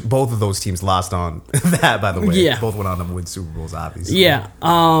which both of those teams lost on that, by the way. Yeah. Both went on to win Super Bowls, obviously. yeah.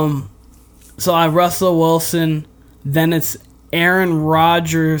 So I have Russell Wilson. Then it's Aaron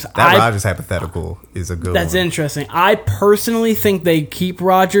Rodgers. That Rodgers hypothetical is a good That's one. interesting. I personally think they keep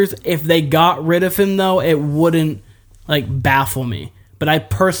Rodgers. If they got rid of him, though, it wouldn't like baffle me. But I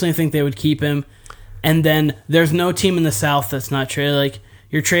personally think they would keep him. And then there's no team in the South that's not traded. Like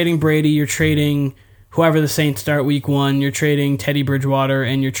you're trading Brady, you're trading whoever the Saints start week 1, you're trading Teddy Bridgewater,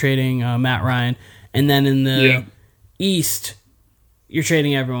 and you're trading Matt Ryan. And then in the East, you're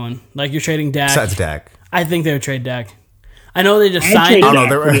trading everyone. Like you're trading Dak. Besides Dak. I think they would trade Dak. I know they just signed.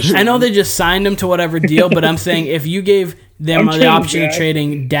 I know they just signed him to whatever deal, but I'm saying if you gave them the option of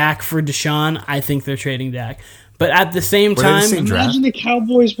trading Dak for Deshaun, I think they're trading Dak. But at the same time, imagine the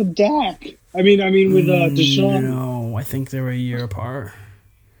Cowboys with Dak. I mean with Deshaun. No, I think they were a year apart.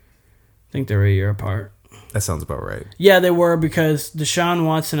 That sounds about right. Yeah, they were because Deshaun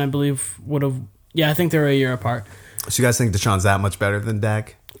Watson, I believe, would have. Yeah, I think they were a year apart. So you guys think Deshaun's that much better than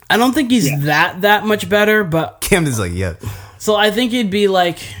Dak? I don't think he's that much better, but Camden's like, yeah. so I think he'd be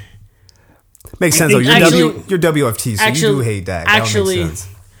like. Makes sense though. You're WFT, so actually, you do hate Dak. Actually, that makes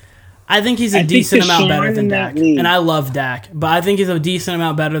sense. I think he's a decent amount better than Dak, league. and I love Dak, but I think he's a decent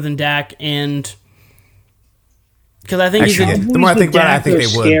amount better than Dak, and because I think the more I think about it, I think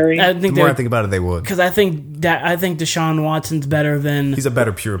they would. The more I think about it, they would. Because I think Deshaun Watson's better than. He's a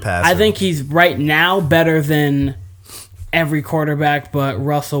better pure passer. I think he's right now better than every quarterback, but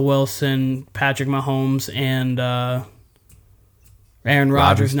Russell Wilson, Patrick Mahomes, and Aaron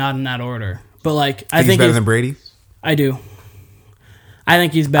Rodgers. Not in that order, but like I think he's better than Brady. I do. I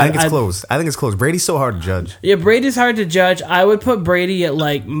think he's better. I think it's close. Brady's so hard to judge. Yeah, Brady's hard to judge. I would put Brady at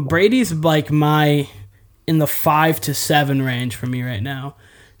Brady's like in the 5 to 7 range for me right now,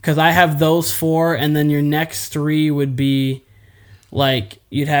 because I have those 4, and then your next 3 would be like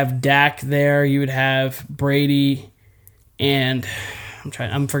you'd have Dak there, you would have Brady, and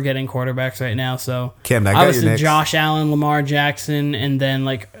I'm forgetting quarterbacks right now. So Cam, I got obviously your next. Josh Allen, Lamar Jackson, and then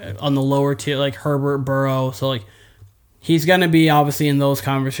like on the lower tier like Herbert, Burrow. So like. He's going to be obviously in those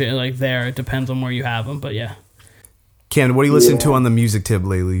conversations like there. It depends on where you have him, but yeah. Ken, what are you listening to on the music tip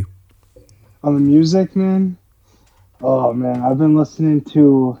lately? On the music, man? Oh, man. I've been listening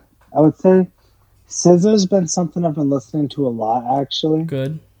to, I would say, SZA's been something I've been listening to a lot, actually.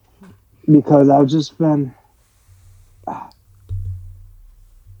 Good. Because I've just been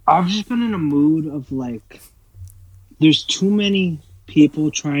in a mood of, like, there's too many people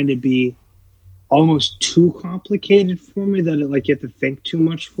trying to be almost too complicated for me that you have to think too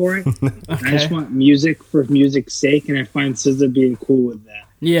much for it. Okay. I just want music for music's sake, and I find SZA being cool with that.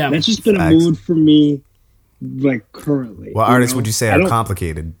 Yeah. That's just been a mood for me, like, currently. What artists would you say are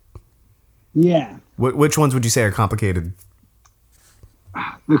complicated? Yeah. Which ones would you say are complicated?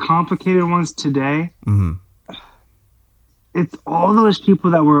 The complicated ones today, it's all those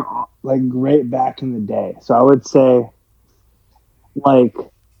people that were, like, great back in the day. So I would say, like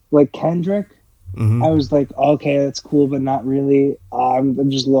Kendrick, I was like, okay, that's cool, but not really. I'm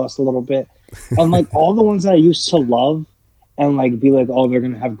just lost a little bit. And like all the ones that I used to love and like be like, oh, they're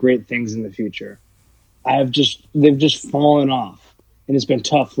gonna have great things in the future. They've just fallen off, and it's been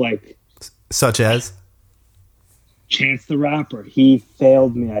tough. Like, such as Chance the Rapper, he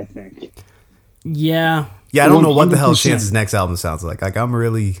failed me, I think. Yeah. Yeah, I don't know what the hell Chance's next album sounds like. Like I'm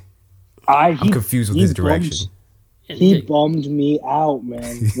confused with his direction. He bummed me out,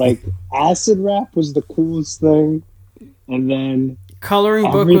 man. Like, acid rap was the coolest thing, and then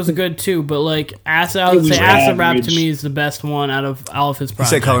Coloring Book was good too. But like acid rap to me is the best one out of all of his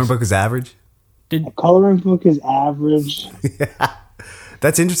projects. You said Coloring Book is average? Coloring Book is average. Yeah,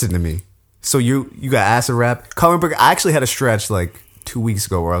 that's interesting to me. So you got acid rap, Coloring Book. I actually had a stretch like 2 weeks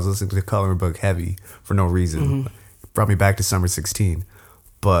ago where I was listening to Coloring Book heavy for no reason. Brought me back to Summer 16,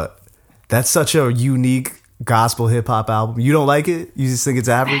 but that's such a unique gospel hip hop album. You don't like it? You just think it's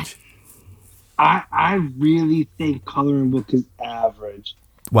average? I really think Coloring Book is average.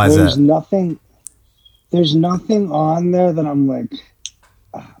 Why is that? There's nothing on there that I'm like,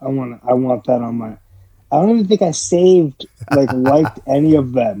 I want that on my. I don't even think I saved liked any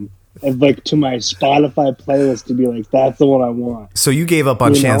of them like to my Spotify playlist to be like, that's the one I want. So you gave up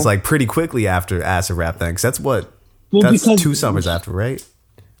on Chance like pretty quickly after Acid Rap then, because that's 2 summers after, right?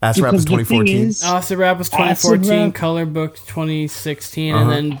 Acid Rap was 2014. Acid Rap was 2014. Color Book 2016,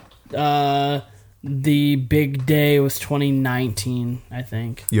 and then the Big Day was 2019, I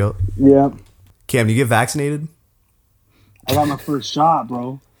think. Yep. Cam, do you get vaccinated? I got my first shot,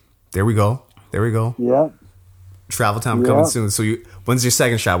 bro. There we go. Yep. Travel time coming soon. So when's your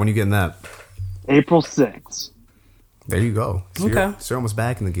second shot? When are you getting that? April 6th. There you go. So okay. You're almost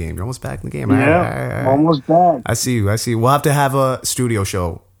back in the game. Almost back. Yeah, almost back. I see you. We'll have to have a studio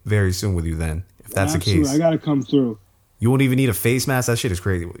show very soon with you then, if that's the case. I gotta come through. You won't even need a face mask. That shit is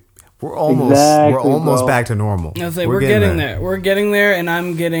crazy. We're almost back to normal. I was like, we're getting there. We're getting there, and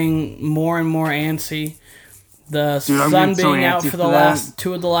I'm getting more and more antsy. The sun being out for the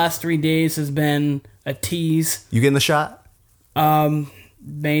last 3 days has been a tease. You getting the shot?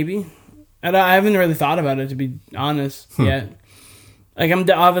 Maybe. I haven't really thought about it, to be honest, yet. Like,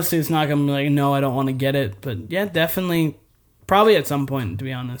 obviously it's not gonna be like, no, I don't want to get it, but yeah, definitely, probably at some point, to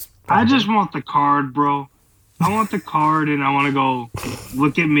be honest. I just want the card, bro. I want the card, and I want to go,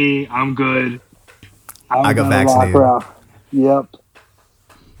 look at me, I'm good. I got vaccinated. Yep.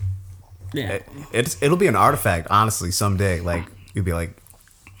 Yeah. It'll be an artifact, honestly, someday. Like, you'll be like,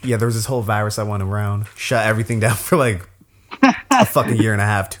 yeah, there was this whole virus that went around, shut everything down for like a fucking year and a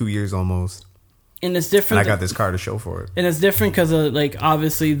half, 2 years almost. And it's And different. I got this card to show for it. And it's different because of, like,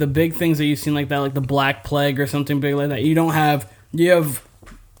 obviously the big things that you've seen like that, like the Black Plague or something big like that. You have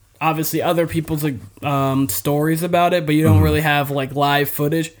obviously other people's stories about it, but you don't really have like live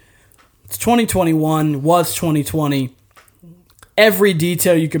footage. It's 2021, was 2020. Every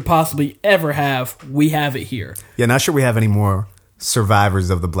detail you could possibly ever have, we have it here. Yeah, not sure we have any more survivors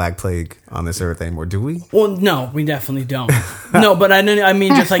of the Black Plague on this earth anymore, do we? Well, no, we definitely don't. No, but I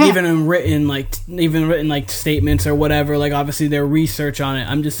mean, just like even written statements or whatever. Like obviously their research on it.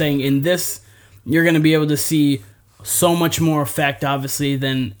 I'm just saying in this, you're going to be able to see so much more effect, obviously,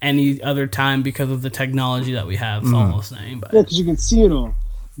 than any other time because of the technology that we have. That's all I'm saying. But Yeah, because you can see it all.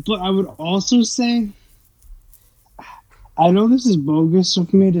 But I would also say, I know this is bogus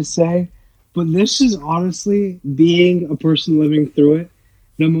of me to say, but this is honestly, being a person living through it,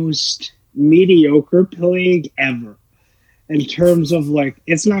 the most mediocre plague ever. In terms of, like,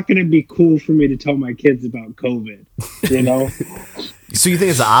 it's not going to be cool for me to tell my kids about COVID, you know? So you think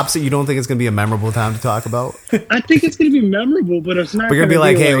it's the opposite? You don't think it's going to be a memorable time to talk about? I think it's going to be memorable, but it's not. But you're going to be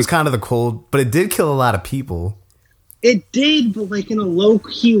like, hey, it was kind of the cold, but it did kill a lot of people. It did, but like in a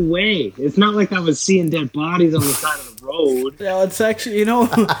low-key way. It's not like I was seeing dead bodies on the side of the road. yeah, it's actually,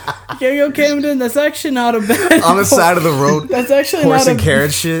 Camden, that's actually not a bad On the side of the road. That's actually horse not and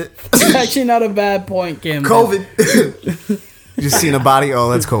carrot shit. That's actually not a bad point, Camden. COVID. You just seen a body?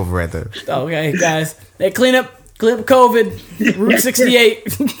 Oh, that's COVID right there. Okay, guys. Hey, clean up COVID. Route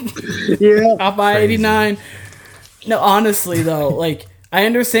 68. Yeah. Off I-89. No, honestly, though, like, I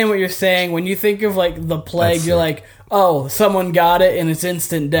understand what you're saying. When you think of, like, the plague, That's you're sick. like, oh, someone got it and it's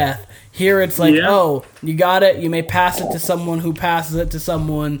instant death. Here it's like, oh, you got it, you may pass it to someone who passes it to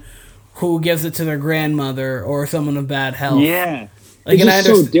someone who gives it to their grandmother or someone of bad health. Yeah. Like, It's and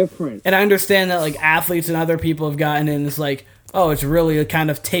just so different. And I understand that, like, athletes and other people have gotten it and it's like, oh, it's really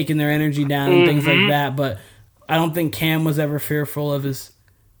kind of taking their energy down and things like that. But I don't think Cam was ever fearful of his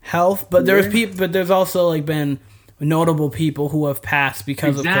health. But there's also, like, been notable people who have passed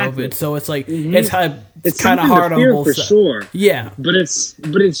because of COVID. So it's like it's kind of hard on both for sides. sure. Yeah, But it's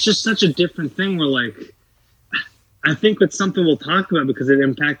just such a different thing where, like, I think it's something we'll talk about because it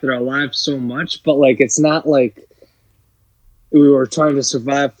impacted our lives so much, but, like, it's not like we were trying to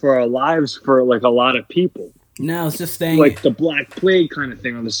survive for our lives for, like, a lot of people. no, it's just staying Like the Black Plague kind of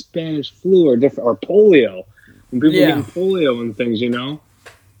thing, or the Spanish flu, or polio. When people getting polio and things, you know?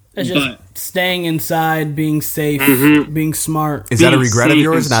 It's just staying inside, being safe, being smart. Is that a Being regret of safe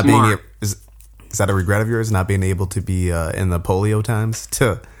yours and not being smart. is that a regret of yours not being able to be in the polio times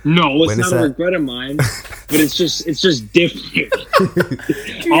to No, it's witness not a that? regret of mine, but it's just different.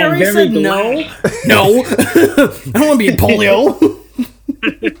 You already very said no. glad. No, I don't want to be in polio.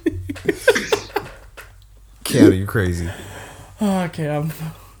 Cam, you crazy. Oh, Cam.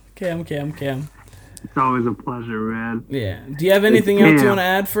 It's always a pleasure, man. Yeah. Do you have anything else you want to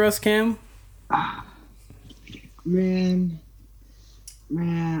add for us, Cam? Man,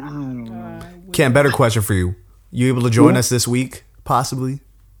 I don't know. Cam, better question for you. You able to join us this week, possibly?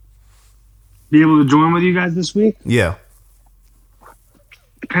 Be able to join with you guys this week? Yeah.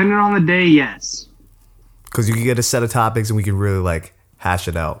 Depending on the day, yes. Because you can get a set of topics and we can really, like, hash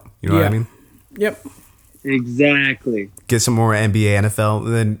it out. You know what I mean? Yep. Exactly. Get some more NBA, NFL,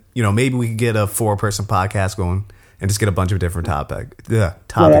 and then, maybe we could get a 4-person podcast going and just get a bunch of different topics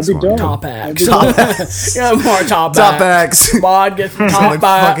that'd be going. dope. Top acts. Top acts. Yeah, more top Top acts. acts. Bod, get some Sound top like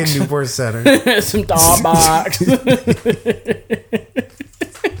acts. fucking Newport Center. Some top acts.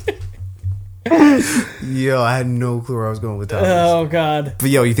 Yo, I had no clue where I was going with that. Oh, God. But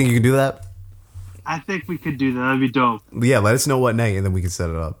yo, you think you can do that? I think we could do that. That'd be dope. Yeah, let us know what night and then we can set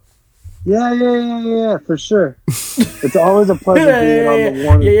it up. Yeah, for sure. It's always a pleasure being on the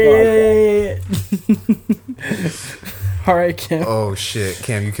Warning podcast. All right, Cam. Oh shit,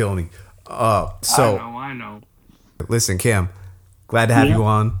 Cam, you killing me. I know. Listen, Cam, glad to have you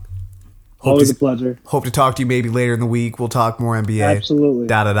on. Always a pleasure. Hope to talk to you maybe later in the week. We'll talk more NBA. Absolutely.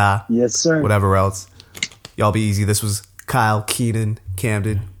 Da. Yes, sir. Whatever else. Y'all be easy. This was Kyle, Keenan,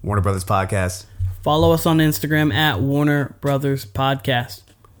 Camden, Warner Brothers Podcast. Follow us on Instagram at Warner Brothers Podcast.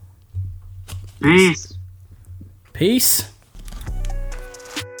 Peace. Peace.